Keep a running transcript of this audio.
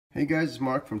Hey guys, it's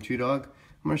Mark from 2Dog.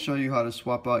 I'm going to show you how to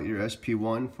swap out your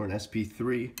SP1 for an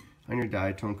SP3 on your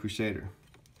Diatone Crusader.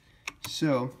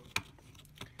 So,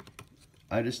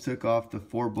 I just took off the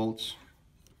 4 bolts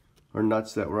or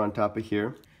nuts that were on top of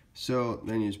here. So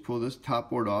then you just pull this top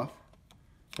board off.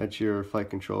 That's your flight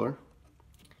controller.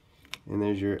 And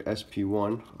there's your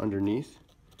SP1 underneath.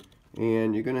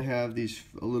 And you're going to have these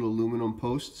little aluminum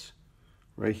posts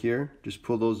right here. Just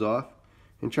pull those off.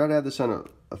 And try to have this on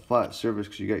a flat surface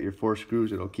because you got your 4 screws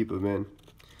that'll keep them in.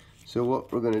 So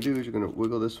what we're going to do is you're going to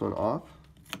wiggle this one off.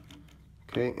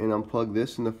 Okay, and unplug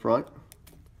this in the front.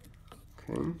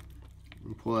 Okay, and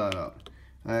pull that out.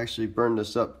 I actually burned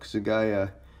this up because a guy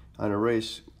on a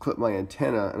race clipped my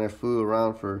antenna and I flew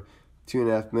around for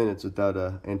 2.5 minutes without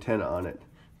an antenna on it.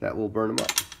 That will burn them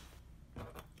up.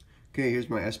 Okay, here's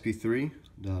my SP3.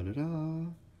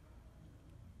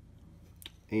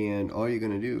 And all you're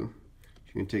going to do,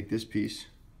 you can take this piece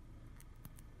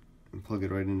and plug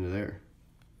it right into there.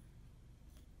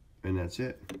 And that's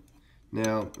it.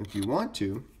 Now, if you want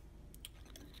to,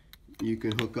 you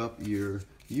can hook up your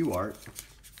UART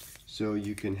so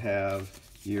you can have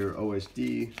your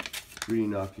OSD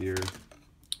reading off your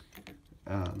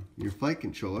flight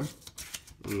controller.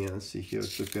 And let's see here,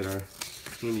 let's look at our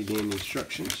handy dandy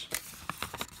instructions.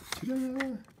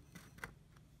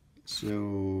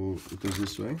 So it goes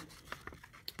this way.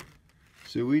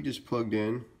 So we just plugged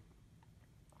in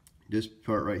this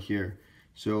part right here.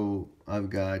 So I've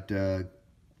got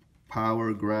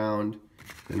power, ground,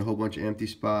 then a whole bunch of empty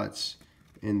spots,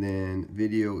 and then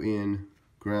video in,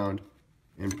 ground,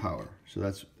 and power. So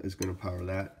it's going to power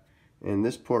that. And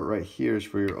this port right here is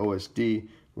for your OSD,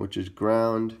 which is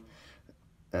ground,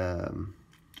 and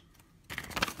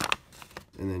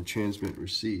then transmit,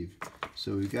 receive.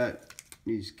 So we got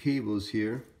these cables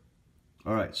here.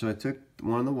 Alright, so I took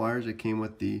one of the wires that came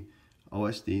with the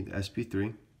OSD, the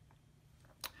SP3,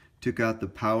 took out the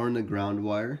power and the ground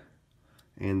wire,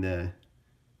 and the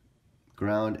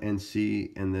ground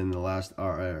NC, and then the last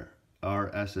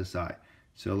RSSI.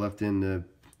 So I left in the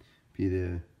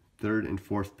 3rd and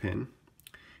 4th pin.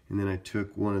 And then I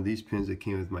took one of these pins that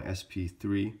came with my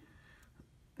SP3,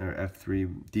 or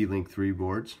F3 D-Link 3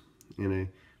 boards, and I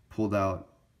pulled out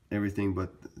everything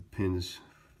but the pins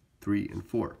 3 and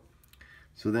 4.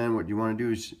 So then what you want to do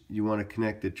is you want to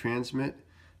connect the transmit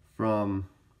from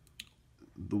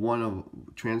the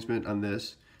transmit on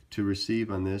this to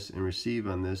receive on this, and receive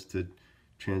on this to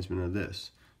transmit on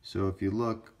this. So if you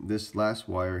look, this last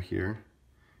wire here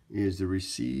is the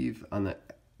receive on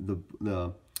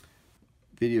the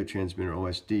video transmitter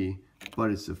OSD,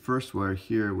 but it's the first wire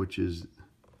here which is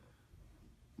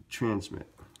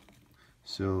transmit.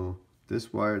 So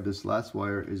this last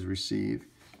wire is receive,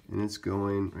 and it's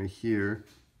going right here,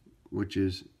 which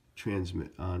is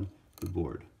transmit on the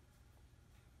board.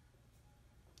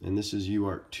 And this is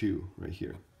UART 2 right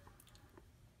here.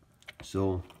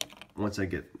 So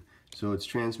it's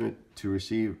transmit to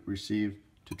receive, receive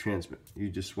to transmit. You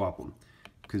just swap them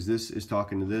because this is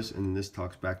talking to this and this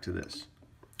talks back to this.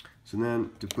 So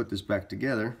then to put this back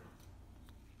together,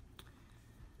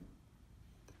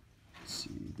 let's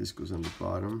see, this goes on the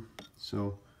bottom.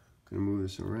 So I'm gonna move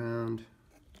this around.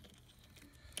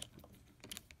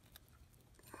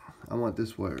 I want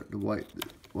this wire, the white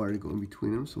wire, to go in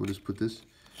between them, so we'll just put this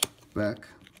back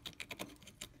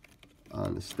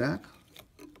on the stack.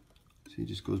 So it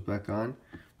just goes back on.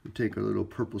 We'll take our little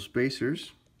purple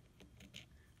spacers,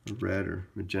 red or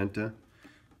magenta,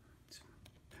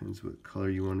 depends what color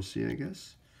you want to see, I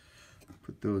guess.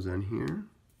 Put those on here.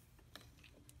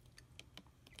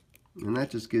 And that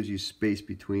just gives you space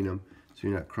between them, so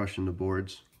you're not crushing the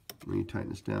boards when you tighten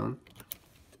this down.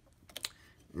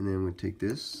 And then we take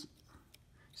this.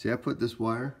 See, I put this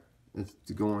wire that's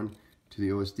going to the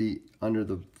OSD under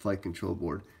the flight control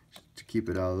board to keep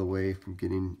it out of the way from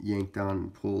getting yanked down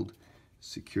and pulled,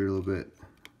 secured a little bit.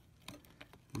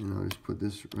 And I'll just put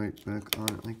this right back on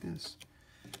it like this.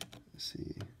 Let's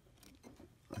see.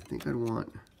 I think I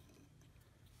want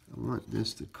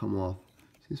this to come off.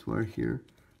 See this wire here?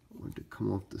 I want it to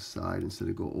come off the side instead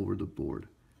of go over the board.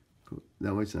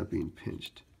 That way it's not being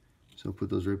pinched. So I'll put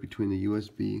those right between the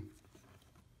USB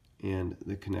and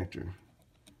the connector.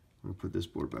 I'm going to put this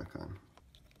board back on.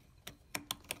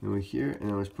 And we're here, and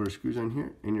then let's put our screws on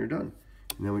here, and you're done.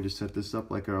 And then we just set this up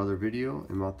like our other video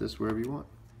and mount this wherever you want.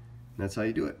 And that's how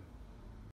you do it.